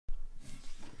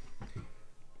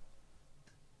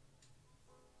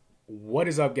What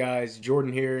is up, guys?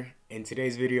 Jordan here. In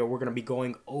today's video, we're going to be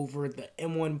going over the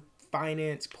M1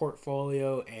 Finance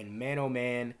portfolio, and man, oh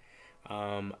man,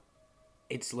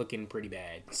 it's looking pretty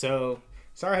bad. So,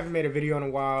 sorry I haven't made a video in a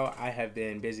while. I have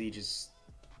been busy just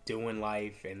doing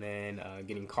life and then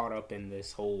getting caught up in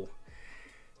this whole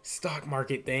stock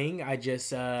market thing. I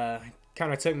just kind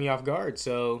of took me off guard.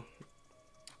 So,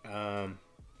 I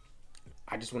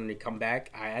just wanted to come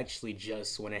back. I actually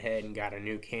just went ahead and got a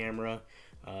new camera.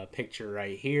 Picture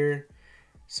right here.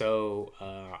 So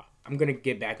I'm gonna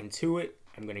get back into it.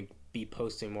 I'm gonna be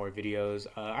posting more videos.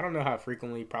 I don't know how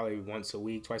frequently, probably once a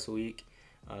week, twice a week,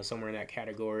 somewhere in that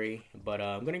category. But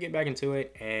I'm gonna get back into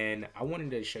it, and I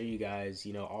wanted to show you guys,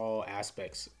 all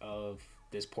aspects of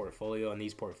this portfolio and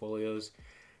these portfolios.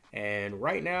 And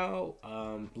right now,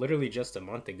 literally just a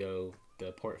month ago,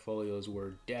 the portfolios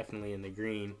were definitely in the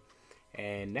green,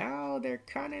 and now they're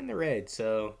kind of in the red.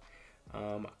 So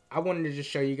I wanted to just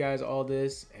show you guys all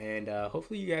this, and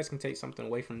hopefully you guys can take something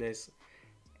away from this.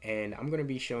 And I'm going to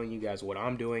be showing you guys what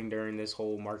I'm doing during this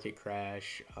whole market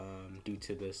crash due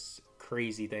to this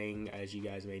crazy thing, as you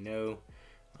guys may know,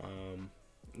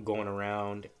 going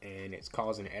around, and it's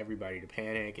causing everybody to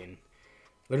panic, and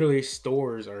literally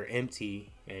stores are empty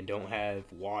and don't have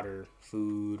water,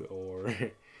 food, or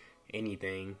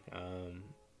anything.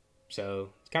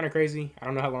 So it's kind of crazy. I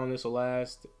don't know how long this will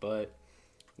last, but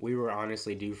we were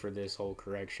honestly due for this whole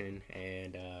correction,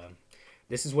 and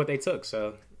this is what they took.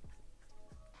 So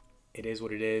it is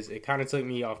what it is. It kind of took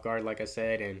me off guard, like I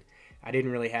said, and I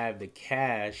didn't really have the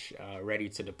cash ready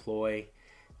to deploy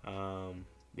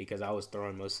because I was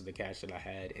throwing most of the cash that I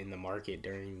had in the market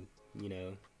during,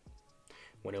 when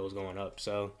it was going up.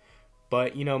 So,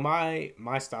 but my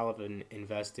style of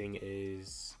investing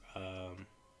is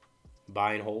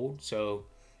buy and hold. So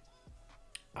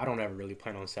I don't ever really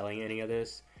plan on selling any of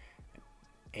this.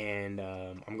 And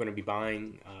I'm going to be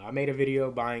buying, I made a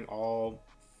video buying all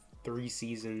 3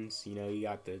 seasons. You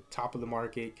got the top of the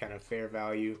market, kind of fair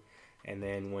value, and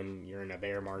then when you're in a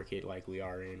bear market like we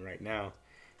are in right now.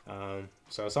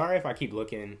 So sorry if I keep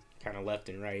looking kind of left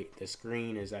and right. The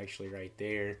screen is actually right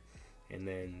there, and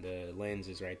then the lens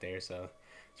is right there. So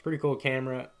it's a pretty cool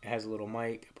camera. It has a little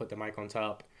mic. I put the mic on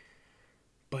top.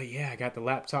 But yeah, I got the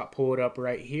laptop pulled up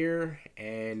right here,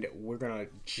 and we're going to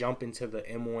jump into the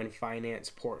M1 Finance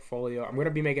portfolio. I'm going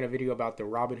to be making a video about the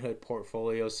Robinhood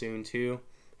portfolio soon too.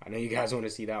 I know you guys want to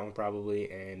see that one probably,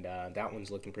 and that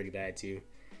one's looking pretty bad too.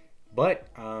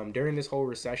 But during this whole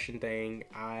recession thing,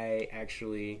 so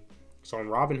on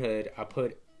Robinhood, I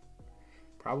put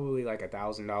probably like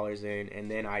 $1,000 in,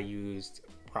 and then I used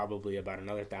probably about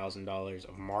another $1,000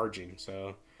 of margin.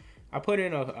 So I put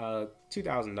in a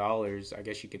 $2,000, I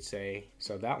guess you could say.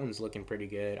 So that one's looking pretty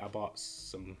good. I bought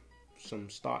some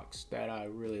stocks that I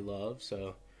really love.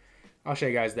 So I'll show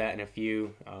you guys that in a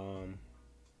few.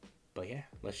 But yeah,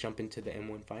 let's jump into the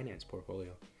M1 Finance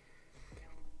portfolio.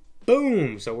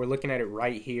 Boom! So we're looking at it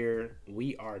right here.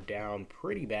 We are down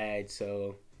pretty bad.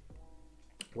 So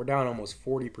we're down almost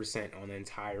 40% on the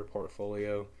entire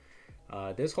portfolio.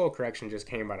 This whole correction just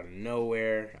came out of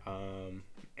nowhere.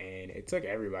 And it took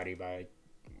everybody by,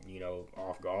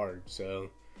 off guard. So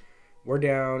we're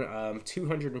down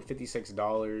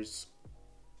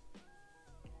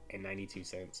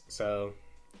 $256.92. So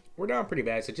we're down pretty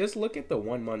bad. So just look at the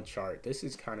 1 month chart. This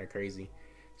is kind of crazy.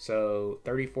 So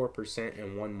 34%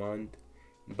 in 1 month.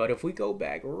 But if we go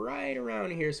back right around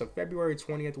here, so February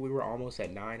 20th, we were almost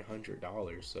at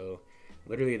 $900. So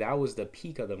literally that was the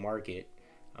peak of the market.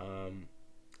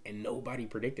 And nobody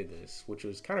predicted this, which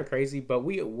was kind of crazy, but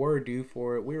we were due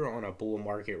for it. We were on a bull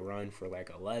market run for like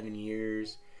 11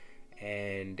 years,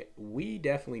 and we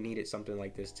definitely needed something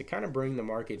like this to kind of bring the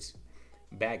markets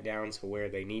back down to where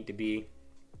they need to be.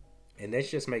 And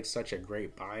this just makes such a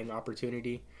great buying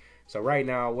opportunity. So right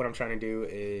now, what I'm trying to do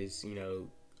is,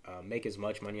 make as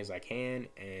much money as I can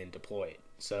and deploy it.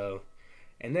 So,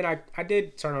 and then I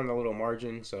did turn on a little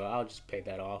margin, so I'll just pay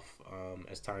that off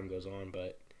as time goes on.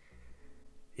 But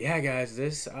yeah, guys,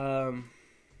 this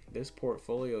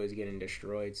portfolio is getting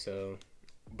destroyed. So,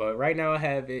 but right now I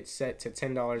have it set to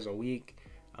 $10 a week.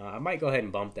 I might go ahead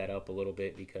and bump that up a little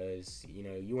bit because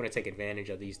you want to take advantage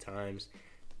of these times.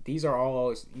 These are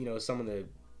all some of the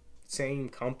same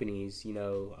companies.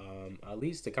 At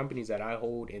least the companies that I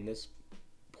hold in this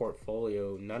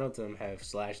portfolio, none of them have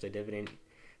slashed the dividend,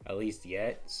 at least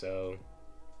yet. So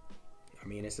I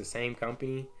mean, it's the same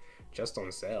company just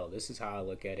on sale. This is how I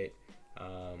look at it.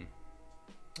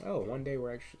 Oh, 1 day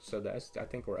we're actually, so I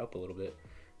think we're up a little bit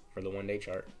for the 1 day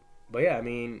chart. But yeah, I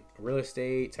mean, real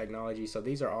estate, technology. So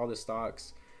these are all the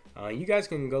stocks You guys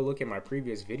can go look at my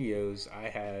previous videos. I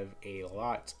have a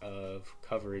lot of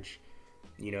coverage,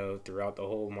 you know, throughout the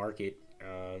whole market.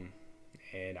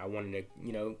 And I wanted to,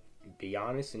 you know, be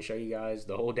honest and show you guys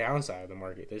the whole downside of the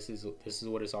market. This is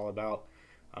what it's all about.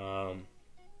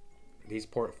 These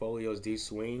portfolios do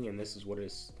swing, and this is what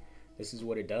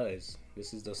it does.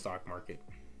 This is the stock market.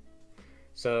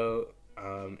 So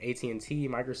AT&T,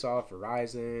 Microsoft,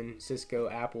 Verizon, Cisco,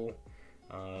 Apple,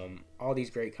 all these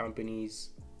great companies,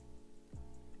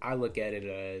 I look at it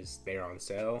as they're on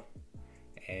sale,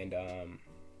 and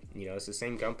you know, it's the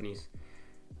same companies.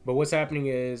 But what's happening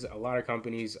is a lot of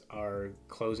companies are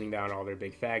closing down all their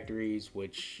big factories,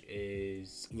 which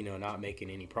is, you know, not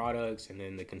making any products, and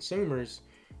then the consumers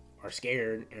are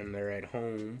scared and they're at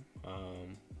home,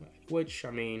 which,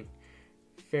 I mean,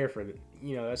 fair for the,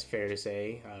 you know, that's fair to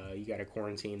say. You got to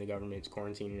quarantine, the government's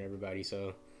quarantining everybody,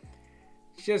 so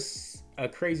it's just a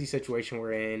crazy situation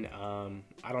we're in.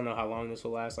 I don't know how long this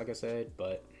will last, like I said,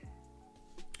 but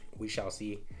we shall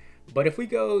see. But if we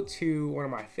go to one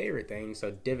of my favorite things, so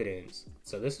dividends.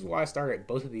 So this is why I started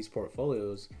both of these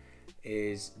portfolios,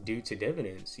 is due to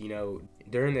dividends. You know,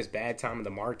 during this bad time of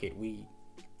the market,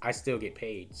 I still get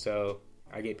paid. So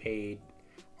I get paid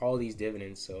all these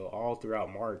dividends. So all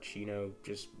throughout March, you know,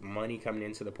 just money coming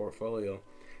into the portfolio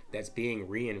that's being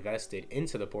reinvested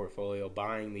into the portfolio,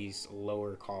 buying these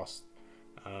lower cost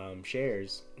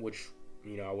shares, which,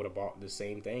 you know, I would have bought the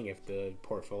same thing if the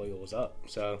portfolio was up.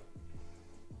 So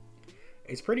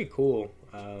it's pretty cool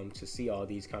to see all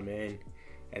these come in.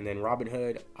 And then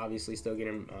Robinhood, obviously still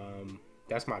getting,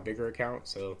 that's my bigger account,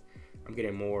 so I'm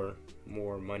getting more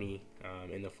money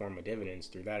in the form of dividends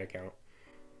through that account.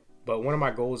 But one of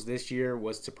my goals this year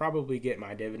was to probably get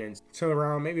my dividends to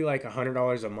around maybe like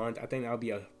 $100 a month. I think that would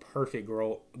be a perfect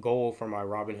goal for my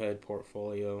Robinhood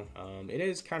portfolio. It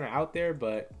is kind of out there,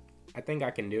 but I think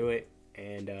I can do it,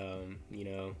 and you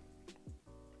know,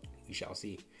 we shall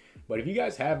see. But if you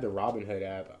guys have the Robinhood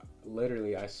app,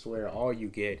 literally, I swear, all you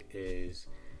get is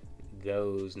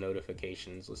those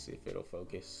notifications. Let's see if it'll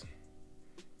focus.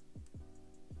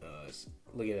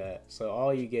 Look at that. So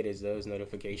all you get is those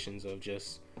notifications of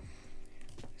just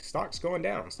stocks going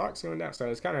down, stocks going down. So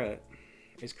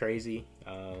it's crazy.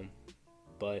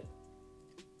 But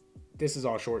this is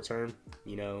all short term,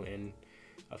 you know, in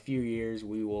a few years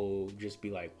we will just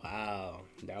be like, wow,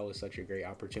 that was such a great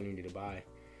opportunity to buy.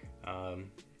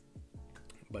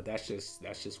 But that's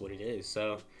just what it is.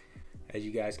 So as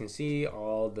you guys can see,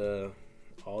 all the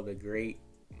great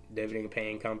dividend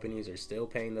paying companies are still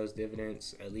paying those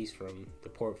dividends, at least from the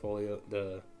portfolio.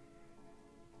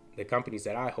 The companies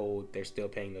that I hold, they're still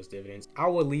paying those dividends. I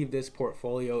will leave this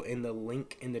portfolio in the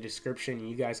link in the description.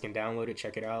 You guys can download it,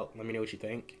 check it out. Let me know what you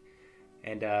think.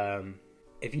 And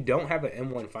if you don't have an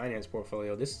M1 Finance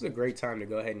portfolio, this is a great time to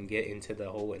go ahead and get into the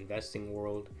whole investing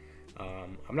world.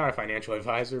 I'm not a financial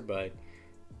advisor, but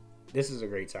this is a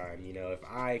great time. You know, if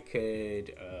I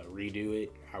could redo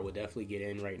it, I would definitely get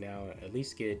in right now, at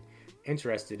least get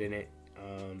interested in it,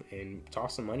 and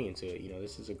toss some money into it. You know,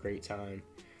 this is a great time,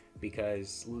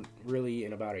 because really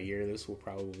in about a year, this will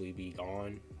probably be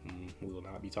gone. We will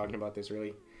not be talking about this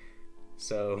really.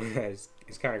 So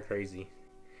it's kind of crazy.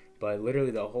 But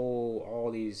literally all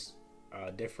these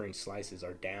different slices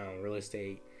are down. Real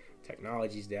estate,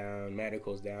 technology's down,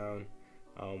 medical's down.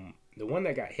 The one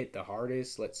that got hit the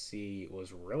hardest, let's see,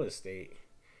 was real estate.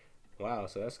 Wow,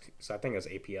 so I think that's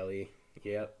APLE.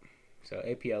 Yep. So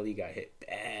APLE got hit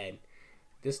bad.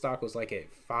 This stock was like at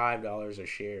 $5 a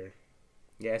share.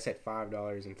 Yeah, it's at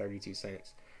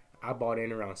 $5.32. I bought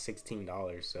in around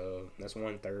 $16, so that's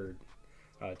 1/3,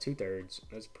 2/3.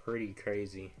 That's pretty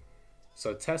crazy.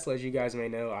 So Tesla, as you guys may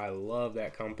know, I love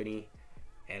that company,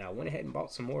 and I went ahead and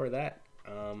bought some more of that.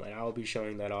 And I'll be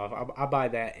showing that off. I buy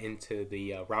that into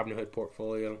the Robinhood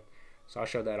portfolio, so I'll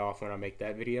show that off when I make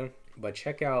that video. But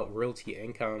check out Realty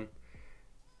Income.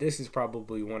 This is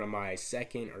probably one of my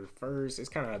second or first. It's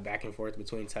kind of back and forth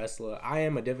between Tesla. I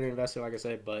am a dividend investor, like I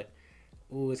said, but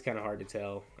it's kind of hard to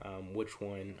tell which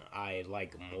one I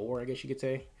like more, I guess you could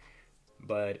say.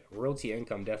 But Realty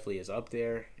Income definitely is up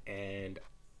there, and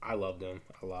I love them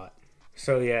a lot.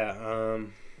 So yeah,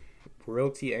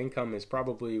 Realty Income is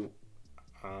probably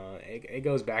it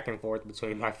goes back and forth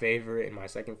between my favorite and my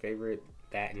second favorite,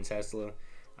 that and Tesla.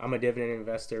 I'm a dividend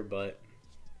investor, but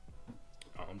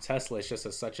Tesla is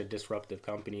just such a disruptive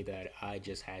company that I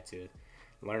just had to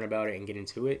learn about it and get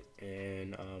into it,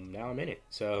 and now I'm in it.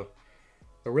 So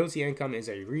the Realty Income is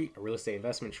a REIT, a real estate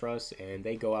investment trust, and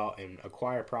they go out and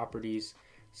acquire properties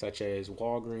such as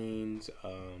Walgreens,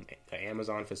 the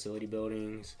Amazon facility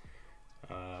buildings,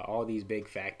 All these big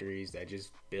factories that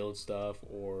just build stuff,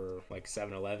 or like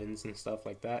 7-Elevens and stuff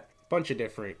like that. Bunch of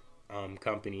different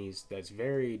companies that's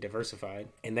very diversified,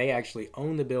 and they actually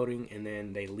own the building and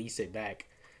then they lease it back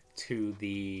to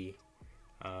the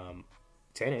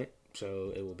tenant.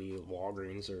 So it will be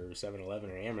Walgreens or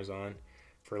 7-Eleven or Amazon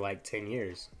for like 10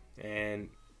 years. And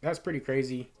that's pretty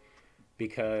crazy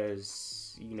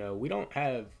because, you know, we don't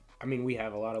have, I mean, we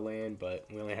have a lot of land, but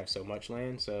we only have so much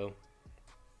land. So,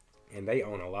 and they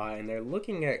own a lot, and they're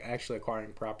looking at actually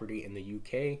acquiring property in the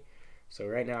UK. So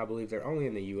right now I believe they're only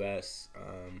in the US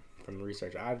from the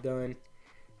research I've done.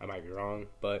 I might be wrong,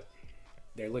 but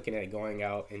they're looking at going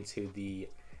out into the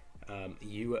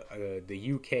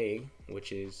UK,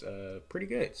 which is pretty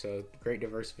good. So great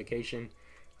diversification.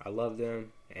 I love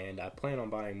them, and I plan on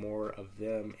buying more of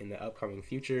them in the upcoming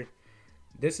future.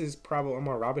 This is probably on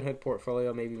my Robinhood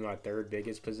portfolio, maybe my third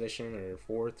biggest position or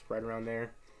fourth, right around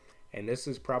there. And this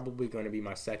is probably going to be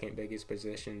my second biggest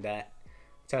position. That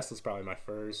Tesla's probably my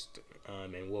first,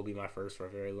 and will be my first for a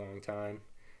very long time.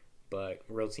 But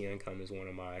Realty Income is one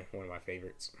of my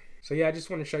favorites. So yeah, I just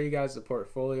want to show you guys the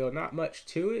portfolio. Not much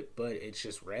to it, but it's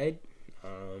just red.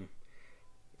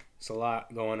 It's a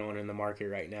lot going on in the market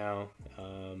right now.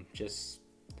 Just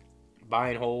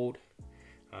buy and hold.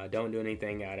 Don't do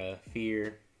anything out of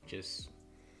fear. Just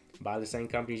buy the same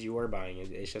companies you were buying.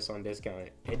 It's just on discount.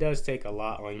 It does take a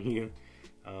lot on you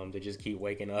to just keep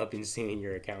waking up and seeing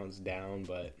your accounts down,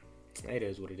 but it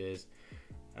is what it is.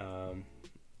 And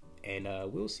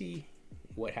we'll see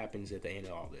what happens at the end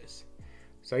of all this.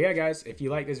 So yeah, guys, if you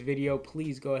like this video,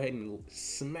 please go ahead and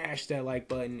smash that like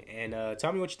button, and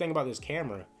tell me what you think about this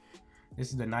camera. This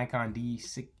is the Nikon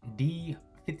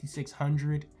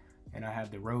D5600, and I have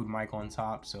the Rode mic on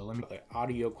top. So let me the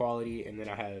audio quality, and then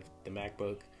I have the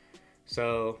MacBook.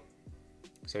 So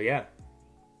yeah,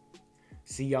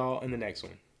 see y'all in the next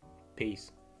one.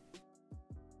 Peace.